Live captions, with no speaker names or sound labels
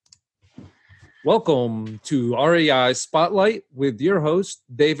Welcome to REI Spotlight with your host,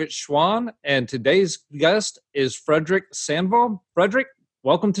 David Schwan. And today's guest is Fredrik Sandvold. Fredrik,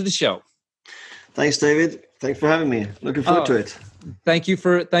 welcome to the show. Thanks, David. Thanks for having me. Looking forward to it. Thank you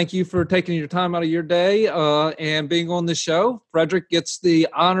for taking your time out of your day and being on the show. Fredrik gets the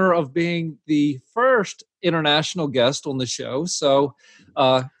honor of being the first international guest on the show. So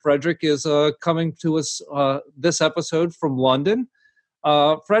Fredrik is coming to us this episode from London.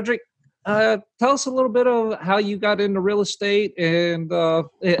 Fredrik, tell us a little bit of how you got into real estate and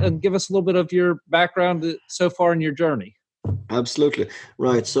give us a little bit of your background so far in your journey. Absolutely.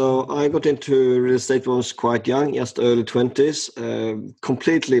 Right. So I got into real estate when I was quite young, just early 20s,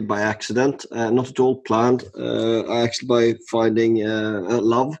 completely by accident, not at all planned. I actually by finding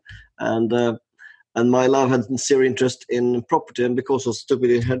love and my love had zero interest in property, and because of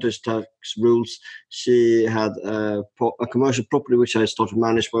stupid inheritance tax rules, she had a commercial property which I started to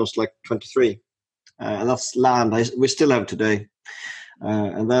manage when I was like 23, and that's land we still have today.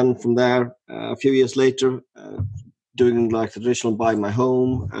 And then from there, a few years later, doing like traditional buying my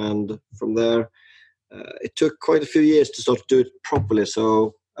home, and from there, it took quite a few years to start to do it properly.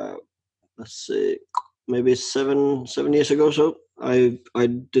 So let's see, maybe seven years ago, so I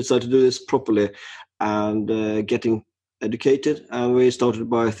decided to do this properly and getting educated, and we started to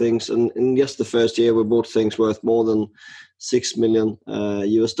buy things, and in just the first year we bought things worth more than $6 million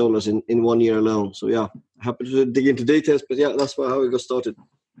US dollars in 1 year alone. So yeah, happy to dig into details, but yeah, that's how we got started.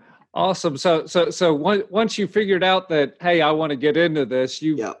 Awesome. So once you figured out that, hey, I want to get into this,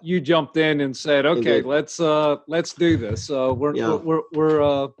 you jumped in and said, okay, indeed, let's do this.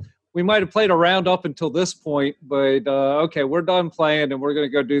 We might have played around up until this point, but okay, we're done playing and we're going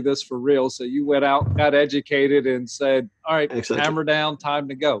to go do this for real. So you went out, got educated, and said, all right, exactly, hammer down, time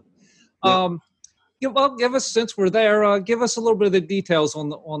to go. Well, give us, since we're there, give us a little bit of the details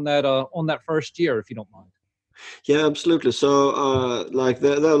on that first year, if you don't mind. Yeah, absolutely. So,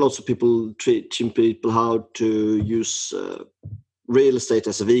 there are lots of people teaching people how to use real estate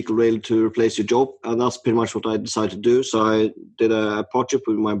as a vehicle really to replace your job, and that's pretty much what I decided to do. So I did a partnership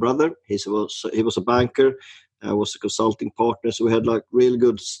with my brother. He was a banker, I was a consulting partner, so we had like really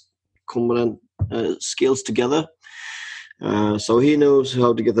good common skills together. So he knows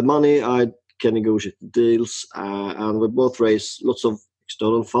how to get the money, I can negotiate the deals, and we both raised lots of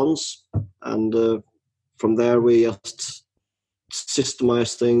external funds, and from there, we just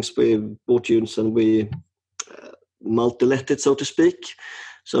systemized things. We bought units and we multi-let it, so to speak.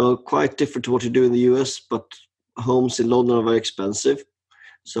 So quite different to what you do in the US, but homes in London are very expensive.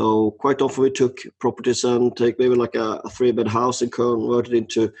 So quite often we took properties and take maybe like a 3-bed house and converted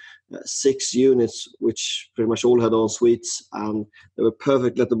into 6 units, which pretty much all had en suites, and they were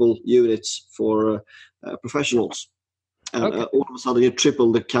perfect lettable units for professionals. And okay, all of a sudden, you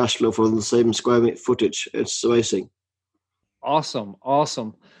triple the cash flow for the same square footage. It's amazing. Awesome.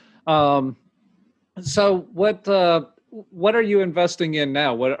 So what are you investing in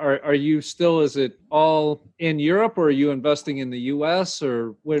now? What are you still? Is it all in Europe, or are you investing in the US,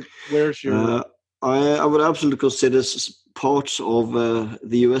 or where's your? I would absolutely consider parts of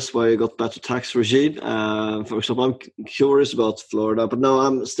the US where you got better tax regime. For example, I'm curious about Florida, but no,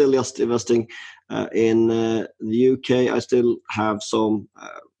 I'm still just investing in the UK. I still have some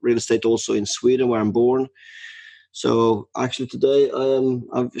real estate also in Sweden, where I'm born. So actually today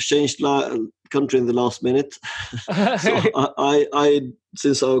I've changed country in the last minute. So I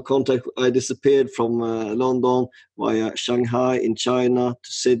since our contact, I disappeared from London via Shanghai in China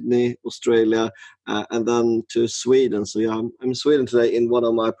to Sydney, Australia, and then to Sweden. So yeah, I'm in Sweden today in one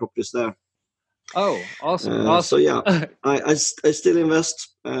of my properties there. Oh, awesome. So yeah, I still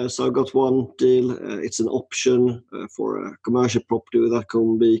invest. So I got one deal. It's an option for a commercial property that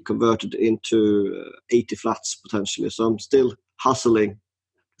can be converted into 80 flats potentially. So I'm still hustling,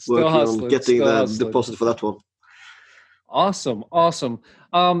 on getting the deposit for that one. Awesome.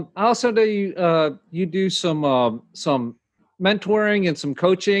 I also know you do some mentoring and some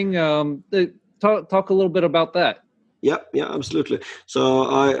coaching. Talk a little bit about that. Yeah, absolutely. So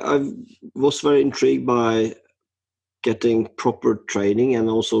I was very intrigued by getting proper training and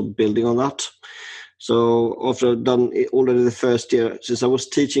also building on that. So after I've done already the first year, since I was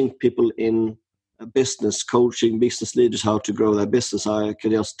teaching people in business, coaching business leaders how to grow their business, I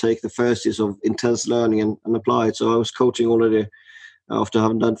could just take the first years of intense learning and apply it. So I was coaching already after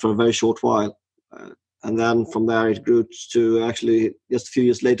having done it for a very short while. And then from there it grew to actually just a few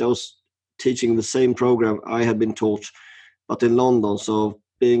years later, I was teaching the same program I had been taught, but in London. So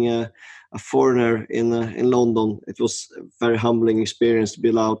being a foreigner in London, it was a very humbling experience to be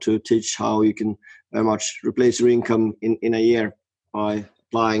allowed to teach how you can very much replace your income in a year by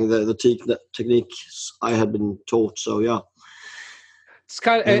applying the techniques I had been taught. So yeah. It's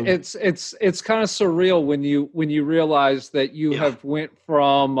kind of it's kind of surreal when you realize that you have went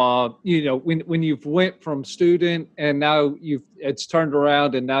from when you've went from student and now it's turned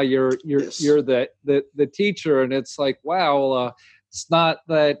around and now you're the teacher, and it's like, wow, it's not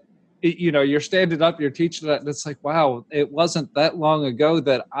that you're standing up, you're teaching that, and it's like, wow, it wasn't that long ago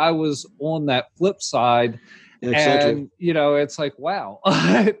that I was on that flip side. Exactly. And it's like, wow,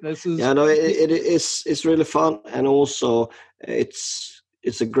 this is it's really fun, and also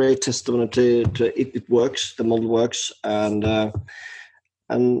it's a great testimony to it works, the model works, and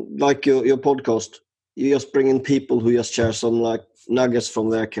like your podcast, you just bring in people who just share some like nuggets from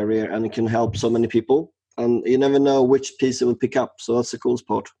their career, and it can help so many people, and you never know which piece it will pick up. So that's the coolest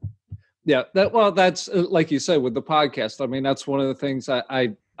part. Yeah, that's like you said with the podcast. I mean, that's one of the things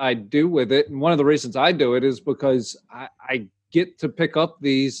I do with it, and one of the reasons I do it is because I get to pick up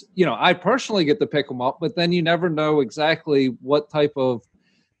these. I personally get to pick them up, but then you never know exactly what type of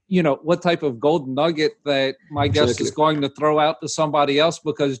golden nugget that my guest is going to throw out to somebody else,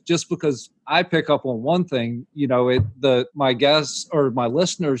 because I pick up on one thing, my guests or my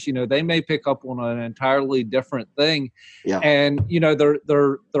listeners, they may pick up on an entirely different thing. Yeah. And,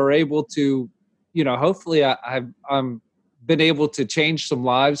 they're able to, hopefully I'm been able to change some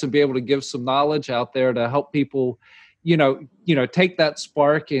lives and be able to give some knowledge out there to help people, take that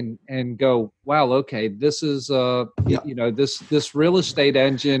spark and go, wow, okay, this is this real estate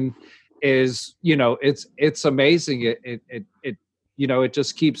engine is, it's amazing. It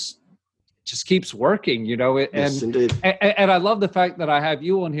just keeps working, Yes, indeed. And I love the fact that I have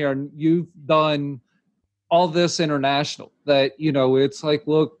you on here and you've done all this international, that, it's like,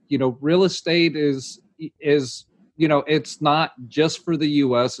 look, real estate is it's not just for the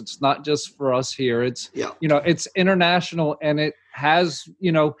US. It's not just for us here. It's, it's international, and it has,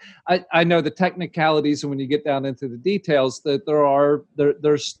 I know the technicalities, and when you get down into the details, that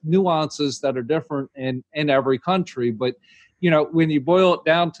there's nuances that are different in every country. But, when you boil it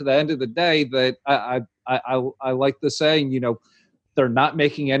down to the end of the day, that I like the saying, they're not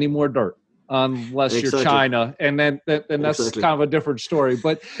making any more dirt. Unless you're China, and then that's kind of a different story.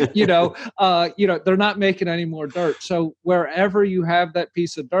 But they're not making any more dirt. So wherever you have that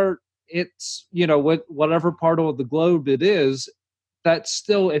piece of dirt, it's whatever part of the globe it is, that's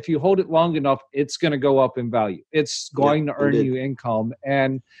still, if you hold it long enough, it's going to go up in value. It's going to earn you income,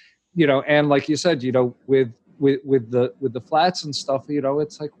 and and like you said, with the flats and stuff,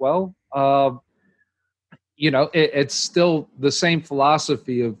 it's like, well. It's still the same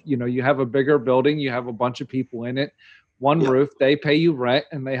philosophy of, you have a bigger building, you have a bunch of people in it, one roof, they pay you rent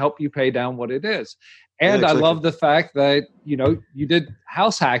and they help you pay down what it is. And I love the fact that, you did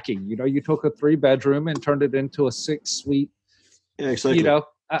house hacking, you took a 3-bedroom and turned it into a 6-suite. Yeah, exactly.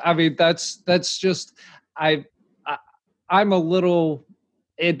 I mean, that's just, I'm a little,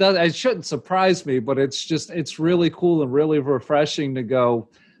 it shouldn't surprise me, but it's really cool and really refreshing to go,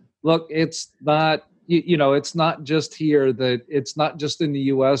 look, it's not, it's not just here, that it's not just in the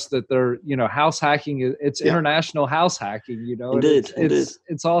US that they're, house hacking. It's international house hacking, Indeed.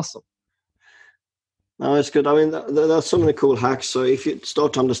 It's awesome. No, it's good. I mean, there's so many cool hacks. So if you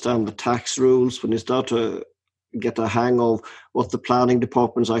start to understand the tax rules, when you start to get a hang of what the planning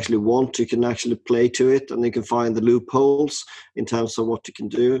departments actually want, you can actually play to it, and you can find the loopholes in terms of what you can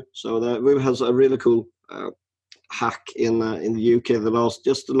do. So that we have a really cool hack in the UK the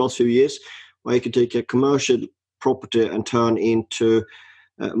last few years, where you can take a commercial property and turn into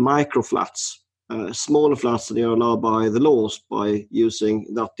micro flats, smaller flats than you're allowed by the laws, by using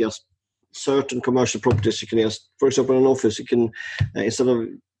that just certain commercial properties. You can just, for example, in an office, you can, instead of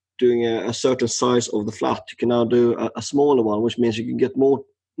doing a certain size of the flat, you can now do a smaller one, which means you can get more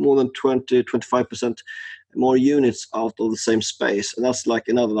than 25% more units out of the same space. And that's like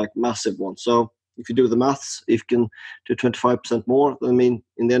another massive one. So if you do the maths, if you can do 25% more, I mean,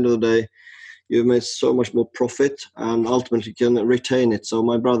 in the end of the day, you've made so much more profit, and ultimately you can retain it. So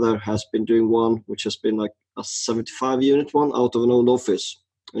my brother has been doing one which has been like a 75 unit one out of an old office.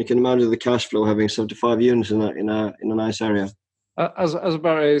 And you can imagine the cash flow having 75 units in a nice area. I was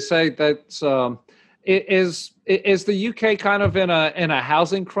about to say that's is the UK kind of in a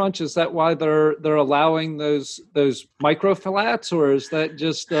housing crunch? Is that why they're allowing those micro flats, or is that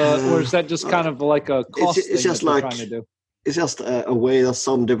just kind of like a cost thing that they're trying to do? It's just a way that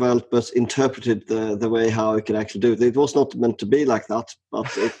some developers interpreted the way how it can actually do it. It was not meant to be like that,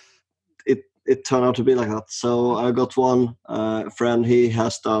 but it turned out to be like that. So I got one friend, he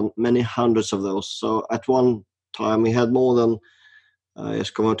has done many hundreds of those. So at one time he had more than,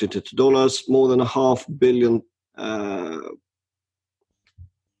 it's converted to dollars, more than $500 million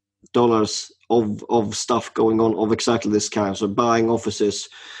dollars of stuff going on of exactly this kind. So buying offices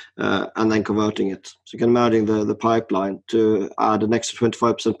and then converting it. So you can imagine the pipeline to add an extra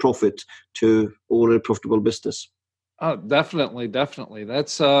 25% profit to already profitable business. Oh, definitely.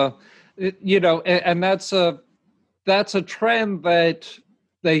 That's and that's a trend that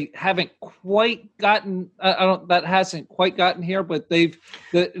they haven't quite gotten. That hasn't quite gotten here, but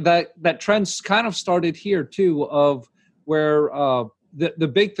that trend's kind of started here too. Of where the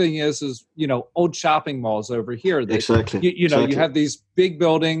big thing is old shopping malls over here. That, exactly. You have these big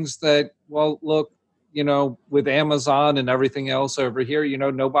buildings that, well, look, with Amazon and everything else over here,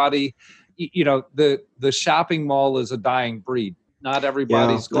 nobody, the shopping mall is a dying breed. Not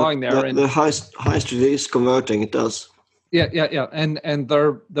everybody's going there. And the high street is converting. It does. Yeah. And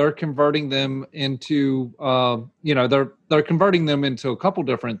they're converting them into, they're converting them into a couple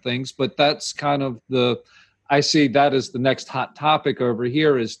different things, but that's kind of I see that as the next hot topic over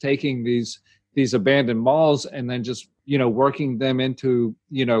here, is taking these abandoned malls and then just, working them into,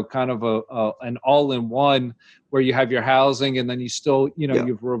 kind of an all-in-one where you have your housing, and then you still,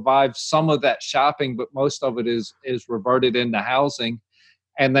 you've revived some of that shopping, but most of it is reverted into housing.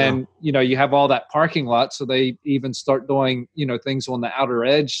 And then, you have all that parking lot. So they even start doing, things on the outer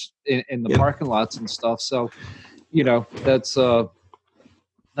edge in the parking lots and stuff. So,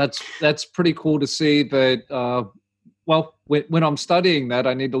 that's pretty cool to see that. Well, when I'm studying that,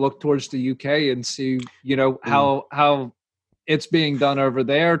 I need to look towards the UK and see, how it's being done over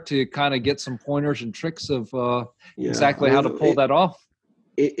there, to kind of get some pointers and tricks of exactly how to pull that off.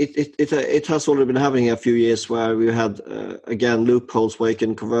 It has already been happening a few years where we had again loopholes where you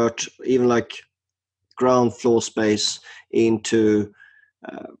can convert even like ground floor space into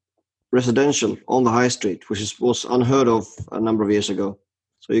residential on the high street, which was unheard of a number of years ago.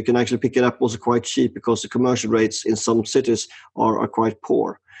 So you can actually pick it up also quite cheap, because the commercial rates in some cities are quite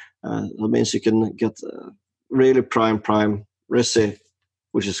poor. That means you can get really prime resi,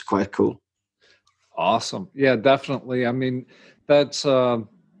 which is quite cool. Awesome. Yeah, definitely. I mean, that's that's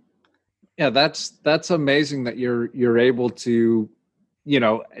amazing that you're able to,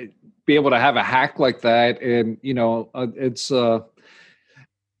 be able to have a hack like that. And,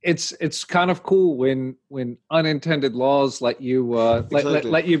 it's kind of cool when unintended laws let you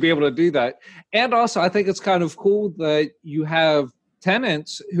let you be able to do that. And also, I think it's kind of cool that you have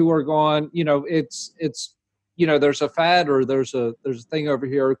tenants who are going, it's there's a fad, or there's a thing over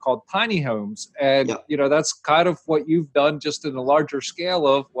here called tiny homes, and that's kind of what you've done, just in a larger scale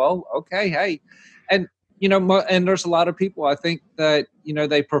of, well, okay, hey, and and there's a lot of people, I think, that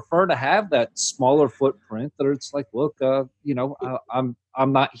they prefer to have that smaller footprint. That it's like, look, I'm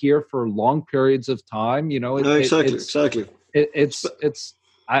not here for long periods of time. Exactly.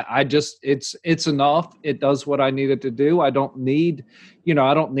 I just it's enough. It does what I need it to do. I don't need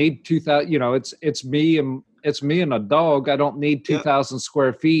 2,000. It's me and a dog. I don't need 2,000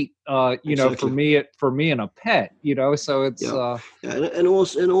 square feet. Exactly. for me and a pet. So it's and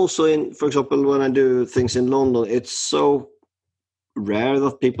also in, for example, when I do things in London, it's so rare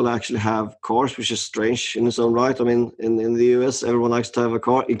that people actually have cars, which is strange in its own right. I mean, in the US, everyone likes to have a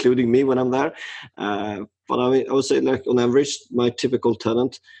car, including me when I'm there. But I mean, I would say, like, on average, my typical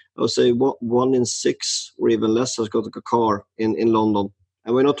tenant, I would say 1 in 6 or even less has got a car in London.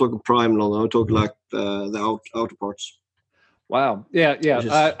 And we're not talking prime London. We're talking like the outer parts. Wow. Yeah.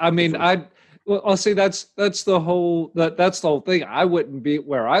 I mean, I'll say that's the whole thing. I wouldn't be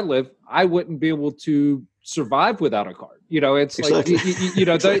where I live. I wouldn't be able to survive without a car. It's exactly. Like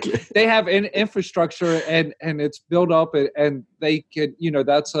exactly. they have infrastructure and it's built up, and they could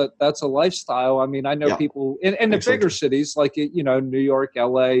that's a lifestyle. I mean, I know people in the bigger cities like New York,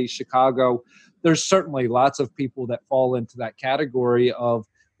 LA, Chicago. There's certainly lots of people that fall into that category of,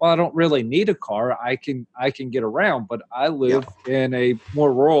 well, I don't really need a car. I can get around, but I live in a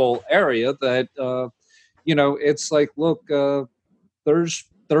more rural area that it's like, look, there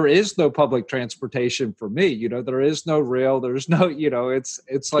is no public transportation for me. There is no rail. There's no, it's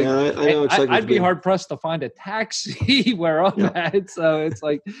like, I know exactly. I'd be hard pressed to find a taxi where I'm at. So it's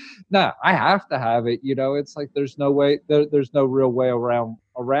like, no, I have to have it. It's like, there's no way, there's no real way around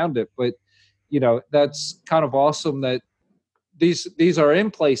it. But, that's kind of awesome that these are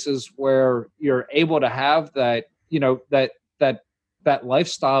in places where you're able to have that, that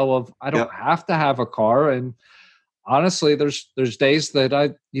lifestyle of, I don't have to have a car. And honestly, there's days that I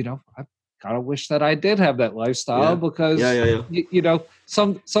kind of wish that I did have that lifestyle because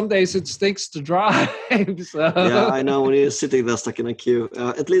some days it stinks to drive. So. Yeah, I know, when you're sitting there stuck in a queue.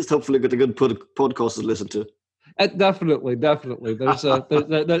 At least hopefully get a good podcast to listen to. Definitely. There's a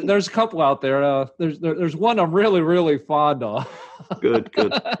couple out there. There's one I'm really, really fond of. Good,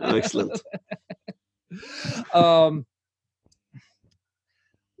 good, excellent.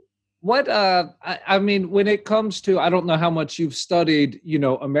 What I mean, when it comes to, I don't know how much you've studied,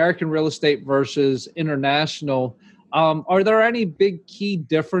 American real estate versus international. Are there any big key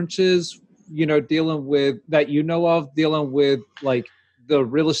differences, dealing with that dealing with like the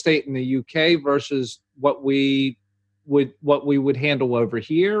real estate in the UK versus what we would handle over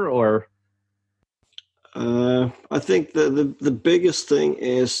here, or? I think the biggest thing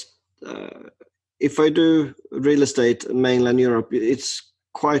is if I do real estate in mainland Europe, it's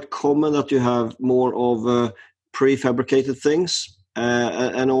quite common that you have more of prefabricated things,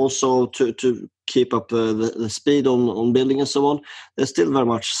 and also to keep up the speed on building and so on. They're still very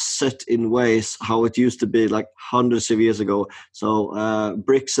much set in ways how it used to be like hundreds of years ago. So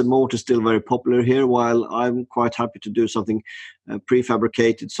bricks and mortar is still very popular here, while I'm quite happy to do something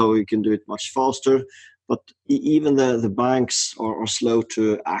prefabricated so you can do it much faster. But even the banks are slow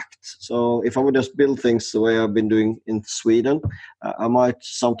to act. So if I would just build things the way I've been doing in Sweden, I might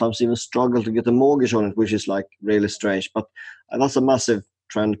sometimes even struggle to get a mortgage on it, which is like really strange. But that's a massive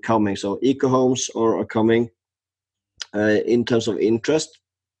trend coming. So eco homes are coming in terms of interest,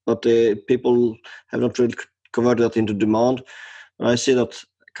 but people have not really converted that into demand. But I see that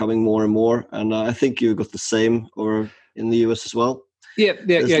coming more and more, and I think you got the same or in the US as well. Yeah.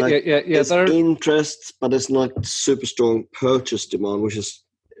 It's interest, but it's not super strong purchase demand, which is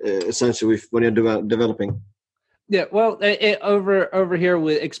essentially when you're developing. Yeah, well, over here,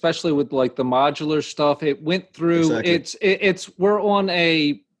 especially with like the modular stuff, it went through. Exactly. We're on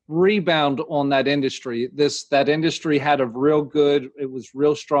a rebound on that industry. That industry had a real good. It was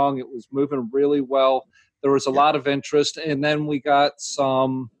real strong. It was moving really well. There was a lot of interest, and then we got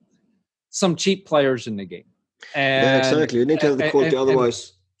some cheap players in the game. And, exactly. You need to have the quality,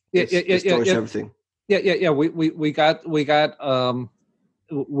 otherwise it destroys everything. Yeah. We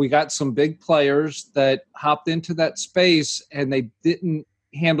got some big players that hopped into that space, and they didn't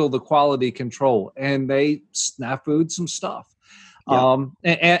handle the quality control, and they snafu'd some stuff. Yeah.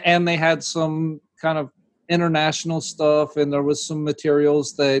 And they had some kind of international stuff, and there was some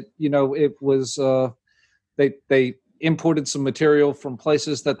materials that it was they imported some material from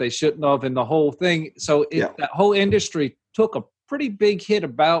places that they shouldn't have, and the whole thing. So that whole industry took a pretty big hit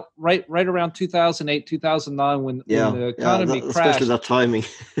about right around 2008, 2009 when the economy crashed. Especially that timing.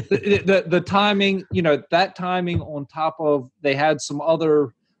 the timing, that timing on top of they had some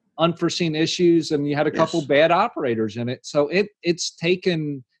other unforeseen issues, and you had a couple bad operators in it. So it's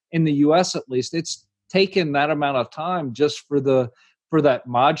taken, in the US at least, it's taken that amount of time just for that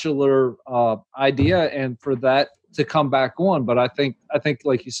modular idea and for that to come back on. But I think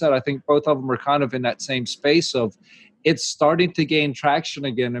like you said, I think both of them are kind of in that same space of it's starting to gain traction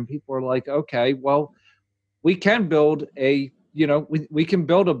again, and people are like, okay, well, we can build we can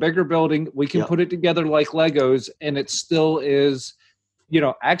build a bigger building, we can put it together like Legos, and it still is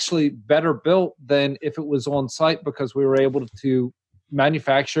actually better built than if it was on site, because we were able to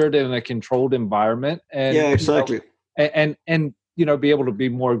manufacture it in a controlled environment, and exactly. And be able to be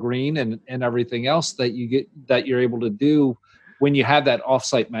more green and everything else that you're able to do when you have that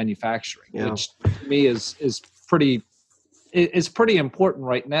offsite manufacturing, which to me is pretty important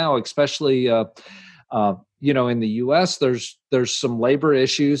right now, especially in the US. There's some labor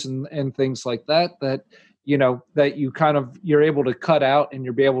issues and things like that that you kind of, you're able to cut out, and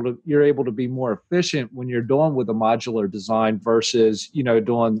you're able to be more efficient when you're doing with a modular design versus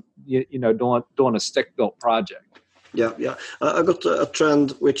doing a stick built project. Yeah. I got a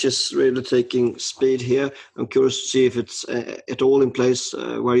trend which is really taking speed here. I'm curious to see if it's at all in place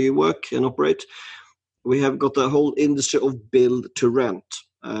where you work and operate. We have got a whole industry of build to rent.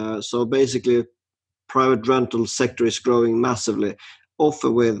 So basically, private rental sector is growing massively,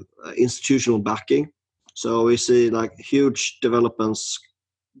 often with institutional backing. So we see like huge developments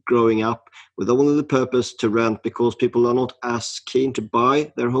growing up with only the purpose to rent, because people are not as keen to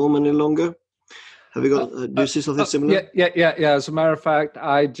buy their home any longer. Have you got? Do you see something similar? Yeah. As a matter of fact,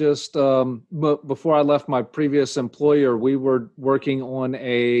 I just before I left my previous employer, we were working on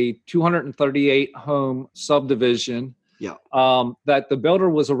a 238 home subdivision. Yeah. That the builder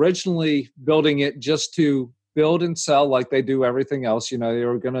was originally building it just to build and sell, like they do everything else. They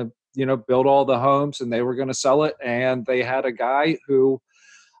were going to build all the homes, and they were going to sell it. And they had a guy who,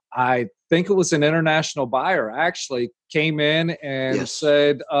 I think it was an international buyer, actually came in and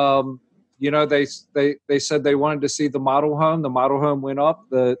said. They said they wanted to see the model home. The model home went up.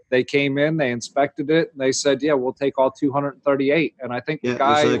 They came in, they inspected it, and they said, "Yeah, we'll take all 238." And I think the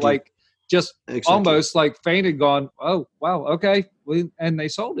guy just almost like fainted, gone, oh wow, okay, and they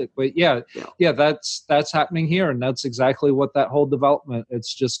sold it. But yeah, that's happening here, and that's exactly what that whole development.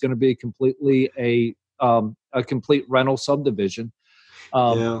 It's just going to be completely a complete rental subdivision,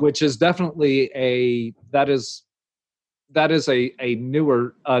 which is definitely that is a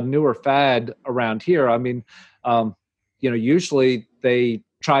newer fad around here. I mean, usually they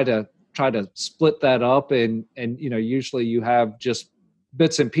try to split that up, and usually you have just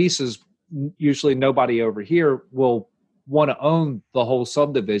bits and pieces. Usually nobody over here will want to own the whole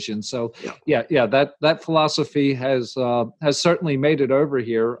subdivision. So that philosophy has certainly made it over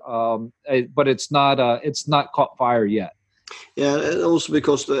here, but it's not caught fire yet. Yeah, and also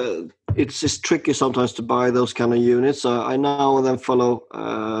because it's just tricky sometimes to buy those kind of units. I now and then follow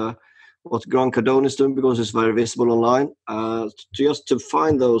what Grant Cardone is doing because it's very visible online. Just to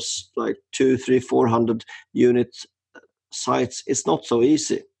find those like 200, 300, 400 unit sites, it's not so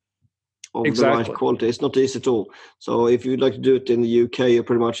easy. Of the right quality, it's not easy at all. So if you'd like to do it in the UK, you're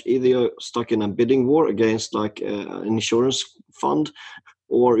pretty much either stuck in a bidding war against like an insurance fund,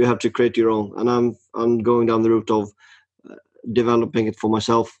 or you have to create your own. And I'm going down the route of developing it for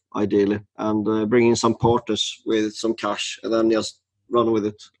myself, ideally, and bringing some partners with some cash, and then just run with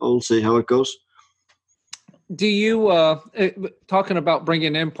it. I'll see how it goes. Do you, talking about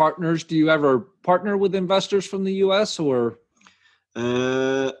bringing in partners, do you ever partner with investors from the US, or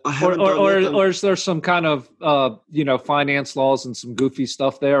or is there some kind of finance laws and some goofy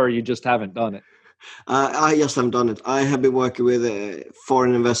stuff there, or you just haven't done it? I just haven't done it. I have been working with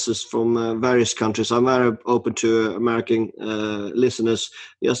foreign investors from various countries. I'm very open to American listeners.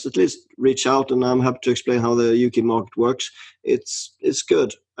 Just at least reach out, and I'm happy to explain how the UK market works. It's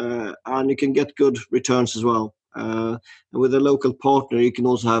good, and you can get good returns as well. And with a local partner, you can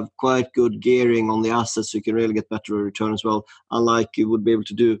also have quite good gearing on the assets. So you can really get better return as well, unlike you would be able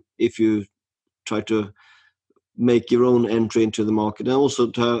to do if you try to make your own entry into the market. And also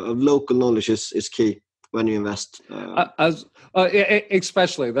to have local knowledge is key when you invest.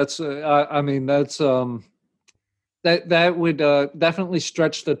 Especially that's that would definitely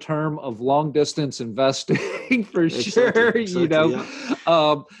stretch the term of long distance investing for sure. Exactly,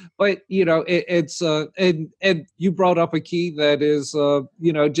 but it's and you brought up a key that is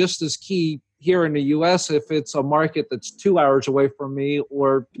just as key here in the U.S. if it's a market that's 2 hours away from me,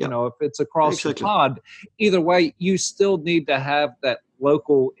 or if it's across the pond. Either way, you still need to have that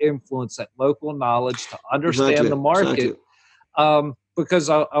local influence, that local knowledge to understand the market. Because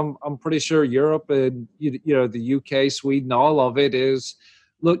I'm pretty sure Europe and the UK, Sweden, all of it is,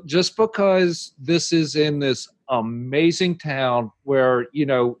 look, just because this is in this amazing town where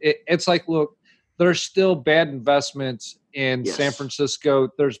it's like, look, there's still bad investments in San Francisco.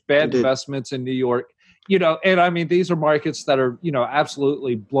 There's bad investments in New York. And I mean, these are markets that are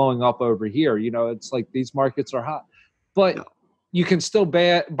absolutely blowing up over here. It's like these markets are hot, but you can still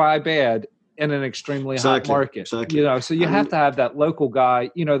buy bad in an extremely hot market, so you have to have that local guy,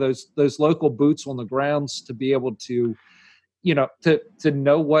 those local boots on the grounds to be able to, to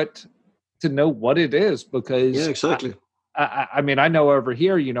know what it is, because I mean, I know over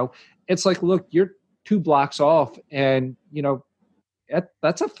here, it's like, look, you're 2 blocks off, and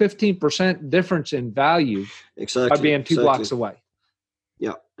that's a 15% difference in value by being 2 blocks away.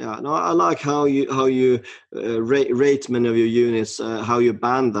 Yeah. No, I like how you rate many of your units, how you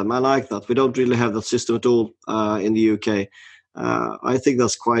band them. I like that. We don't really have that system at all in the UK. I think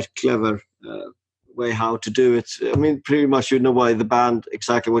that's quite clever way how to do it. I mean, pretty much why the band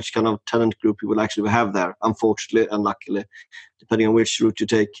exactly which kind of tenant group you will actually have there. Unfortunately and luckily, depending on which route you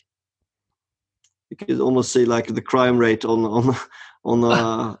take, you can almost see like the crime rate on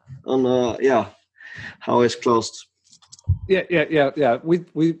how it's closed. Yeah.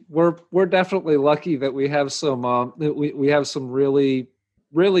 We're definitely lucky that we have some we have some really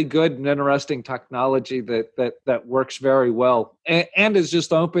good and interesting technology that works very well, and is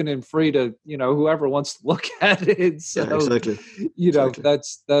just open and free to whoever wants to look at it. So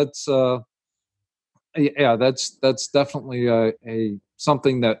that's definitely a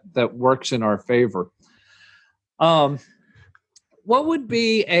something that works in our favor. What would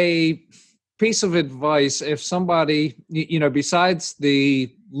be a piece of advice if somebody, besides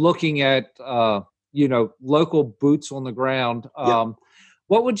the looking at local boots on the ground,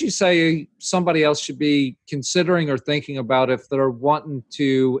 what would you say somebody else should be considering or thinking about if they're wanting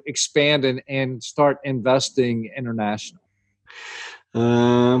to expand and start investing international?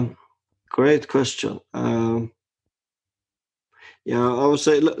 Great question. I would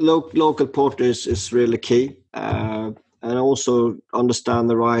say local partners is really key, and also understand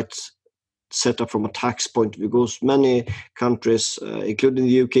the right set up from a tax point of view, because many countries, including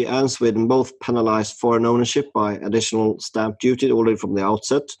the UK and Sweden, both penalize foreign ownership by additional stamp duty already from the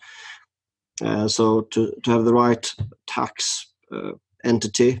outset. So to have the right tax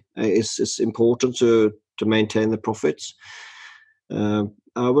entity is important to maintain the profits.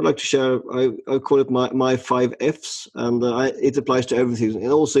 I would like to share, I call it my 5 Fs, and it applies to everything,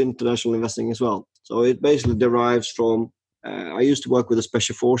 and also international investing as well. So it basically derives from, I used to work with the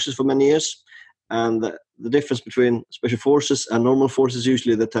Special Forces for many years, and the difference between Special Forces and normal forces is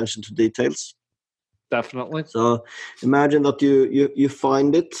usually the attention to details. Definitely. So imagine that you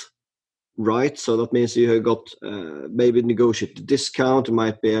find it right. So that means you have got maybe negotiate a discount. It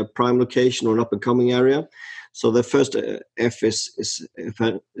might be a prime location or an up and coming area. So the first F is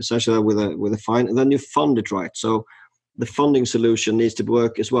essentially with a fine, and then you fund it right. So the funding solution needs to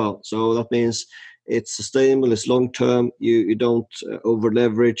work as well. So that means it's sustainable, it's long term. You don't over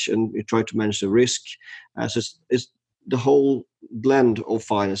leverage, and you try to manage the risk. So it's the whole blend of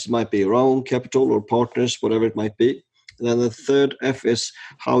finance. It might be your own capital or partners, whatever it might be. And then the third F is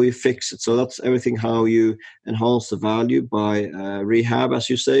how you fix it. So that's everything how you enhance the value by rehab, as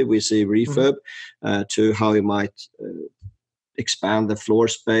you say. We see refurb, to how you might expand the floor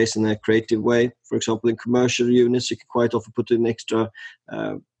space in a creative way. For example, in commercial units, you can quite often put in extra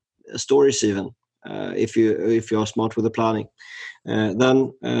stories even, if you are smart with the planning.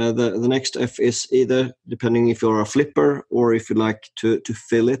 Then the next F is either, depending if you're a flipper or if you like to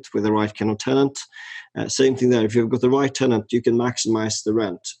fill it with the right kind of tenant. Same thing there. If you've got the right tenant, you can maximize the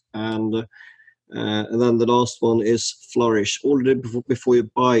rent. And then the last one is flourish. Already before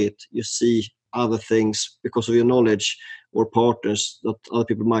you buy it, you see other things because of your knowledge or partners that other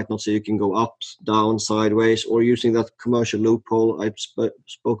people might not see. You can go up, down, sideways, or using that commercial loophole I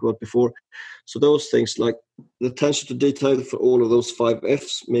spoke about before. So those things, like the attention to detail for all of those 5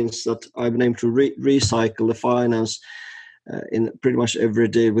 Fs, means that I've been able to recycle the finance in pretty much every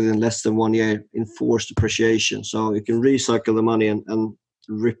day within less than 1 year in forced appreciation. So you can recycle the money and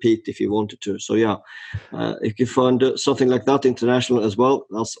repeat if you wanted to. So yeah, if you find something like that international as well,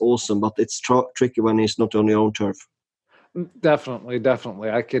 that's awesome. But it's tricky when it's not on your own turf. Definitely.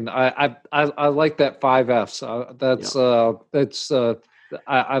 I like that 5 Fs. I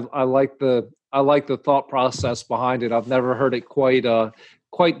like the thought process behind it. I've never heard it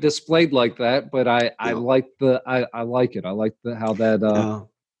quite displayed like that, but I like it. I like how that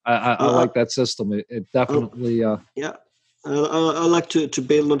I like that system. It definitely I like to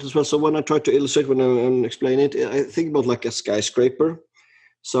build on it as well. So when I try to illustrate, when I explain it, I think about like a skyscraper.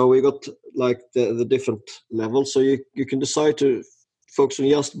 So we got like the different levels. So you can decide to focus on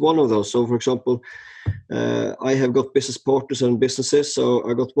just one of those. So for example, I have got business partners and businesses. So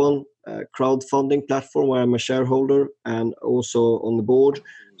I got one crowdfunding platform where I'm a shareholder and also on the board.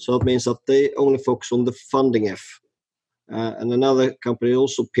 So that means that they only focus on the funding F. And another company,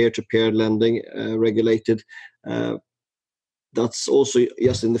 also peer-to-peer lending, regulated. That's also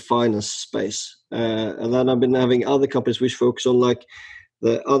just in the finance space. And then I've been having other companies which focus on like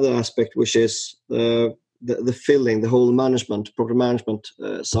the other aspect, which is the filling, the whole management, property management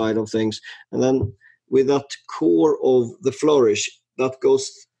side of things. And then with that core of the flourish, that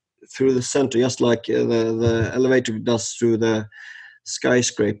goes through the center, just like the elevator does through the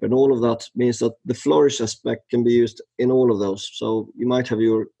skyscraper. And all of that means that the flourish aspect can be used in all of those. So you might have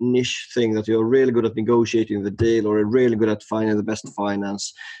your niche thing that you're really good at negotiating the deal, or really good at finding the best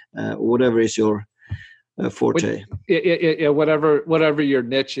finance, or whatever is your forte. Yeah, whatever your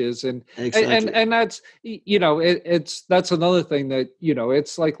niche is, and exactly. and that's, that's another thing that,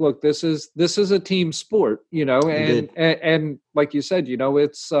 it's like, look, this is a team sport, and like you said,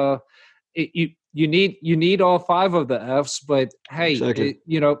 it's you need all 5 of the Fs, but hey, exactly.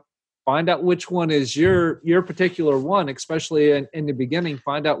 Find out which one is your particular one, especially in the beginning.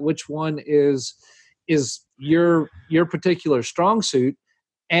 Find out which one is your particular strong suit,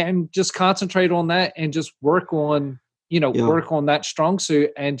 and just concentrate on that, and just work on that strong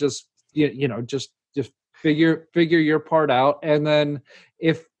suit, and just just figure your part out. And then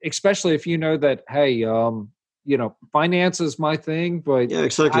especially if you know that, hey, finance is my thing, but yeah,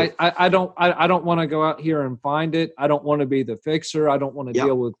 exactly. I don't want to go out here and find it. I don't want to be the fixer. I don't want to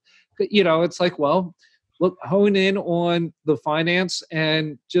deal with, it's like, well, look, hone in on the finance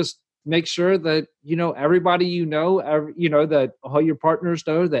and just make sure that, everybody, that all your partners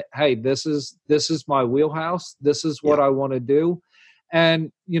know that, hey, this is my wheelhouse. This is what I want to do.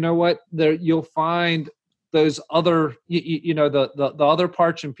 And you know what, there you'll find those other, the other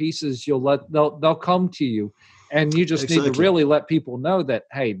parts and pieces, they'll come to you. And you just need to really let people know that,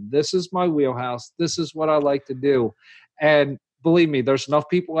 hey, this is my wheelhouse. This is what I like to do. And believe me, there's enough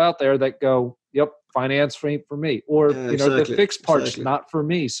people out there that go, yep, finance for me, or the fixed part's not for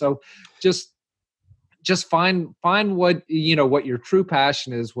me. So just find what what your true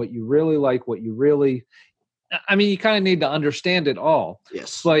passion is, what you really like, what you really. I mean, you kind of need to understand it all.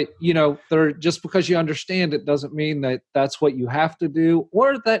 Yes. But just because you understand it doesn't mean that that's what you have to do,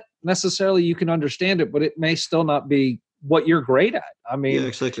 or that necessarily you can understand it, but it may still not be what you're great at. I mean, yeah,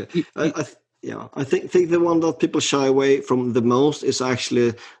 exactly. I think the one that people shy away from the most is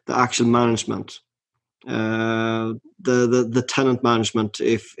actually the actual management, the tenant management.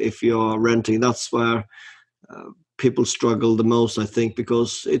 If you're renting, that's where people struggle the most, I think,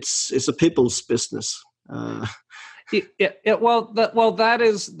 because it's a people's business. That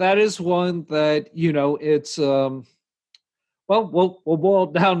is one that it's we'll boil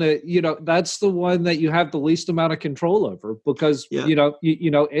down to that's the one that you have the least amount of control over, because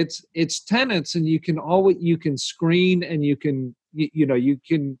it's tenants, and you can screen, and you can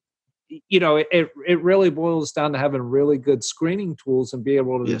it really boils down to having really good screening tools and be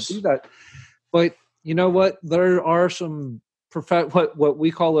able to do that. But you know what, there are some what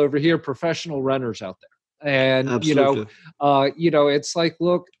we call over here professional renters out there. And Absolutely. It's like,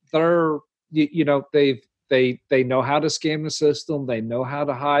 look, they're they know how to scam the system, they know how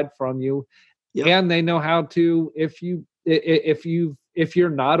to hide from you, and they know how to, if you're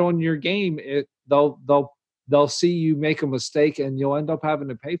not on your game, they'll see you make a mistake, and you'll end up having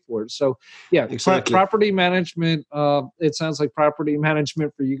to pay for it. So exactly. Property management, it sounds like property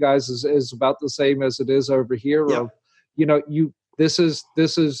management for you guys is about the same as it is over here. This is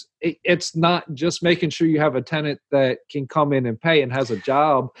it's not just making sure you have a tenant that can come in and pay and has a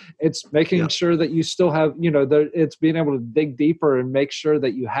job. It's making sure that you still have, it's being able to dig deeper and make sure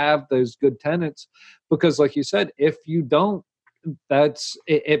that you have those good tenants, because like you said, if you don't,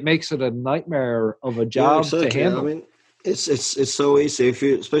 it makes it a nightmare of a job to handle. I mean, it's so easy,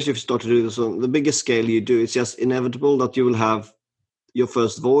 especially if you start to do this on the biggest scale you do. It's just inevitable that you will have your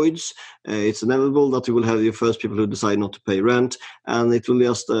first voids. It's inevitable that you will have your first people who decide not to pay rent, and it will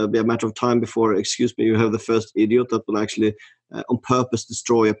just be a matter of time before, you have the first idiot that will actually on purpose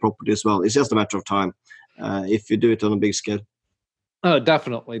destroy a property as well. It's just a matter of time if you do it on a big scale. Oh,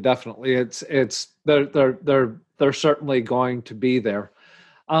 definitely. It's they're certainly going to be there.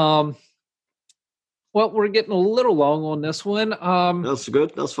 Well, we're getting a little long on this one. That's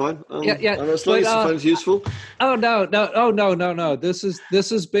good. That's fine. As long as you find it useful. Oh no. This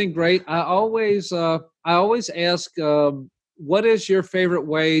has been great. I always ask, what is your favorite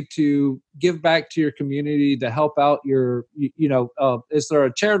way to give back to your community, to help out your, is there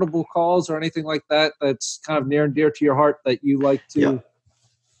a charitable cause or anything like that that's kind of near and dear to your heart that you like to? Yeah.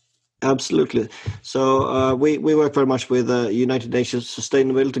 Absolutely. So we work very much with United Nations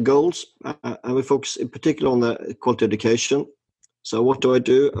Sustainability Goals, and we focus in particular on the quality education. So what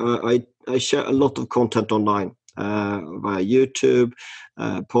do? I share a lot of content online via YouTube,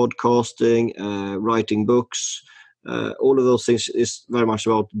 podcasting, writing books. All of those things is very much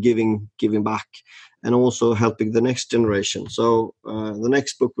about giving back, and also helping the next generation. So the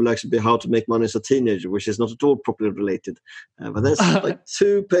next book will actually be How to Make Money as a Teenager, which is not at all properly related. But there's like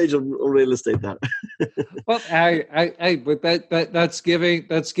 2 pages of real estate there. Well, but that's giving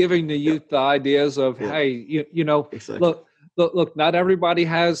the youth the ideas of, hey, exactly. Look, not everybody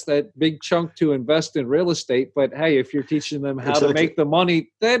has that big chunk to invest in real estate, but hey, if you're teaching them how to make the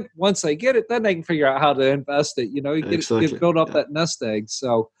money, then once they get it, then they can figure out how to invest it. You get build up that nest egg.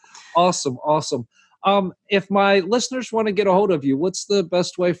 So awesome. If my listeners want to get a hold of you, what's the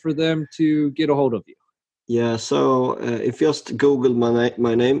best way for them to get a hold of you? Yeah, so if you just Google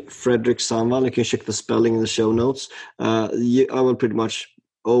my name, Fredrik Sandvall, you can check the spelling in the show notes. I will pretty much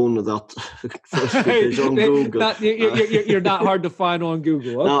own that first page on Google. You're not hard to find on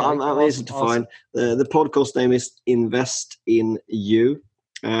Google. Okay. No, I'm easy to find. The podcast name is Invest in You.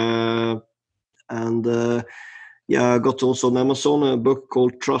 I got also on Amazon a book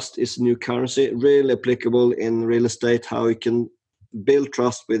called Trust is New Currency, really applicable in real estate, how you can build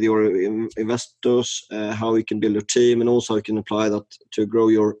trust with your investors, how you can build your team, and also how you can apply that to grow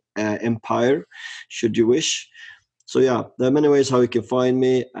your empire, should you wish. So there are many ways how you can find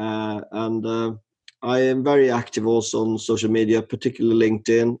me, and I am very active also on social media, particularly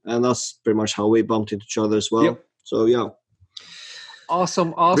LinkedIn, and that's pretty much how we bumped into each other as well. Yep. So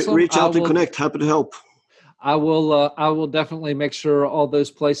awesome. Reach out and connect. Happy to help. I will definitely make sure all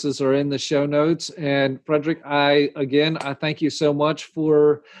those places are in the show notes. And Fredrik, I thank you so much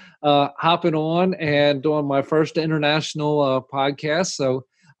for hopping on and doing my first international podcast. So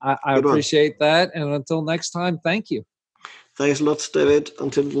I appreciate that. And until next time, thank you. Thanks a lot, David.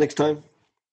 Until next time.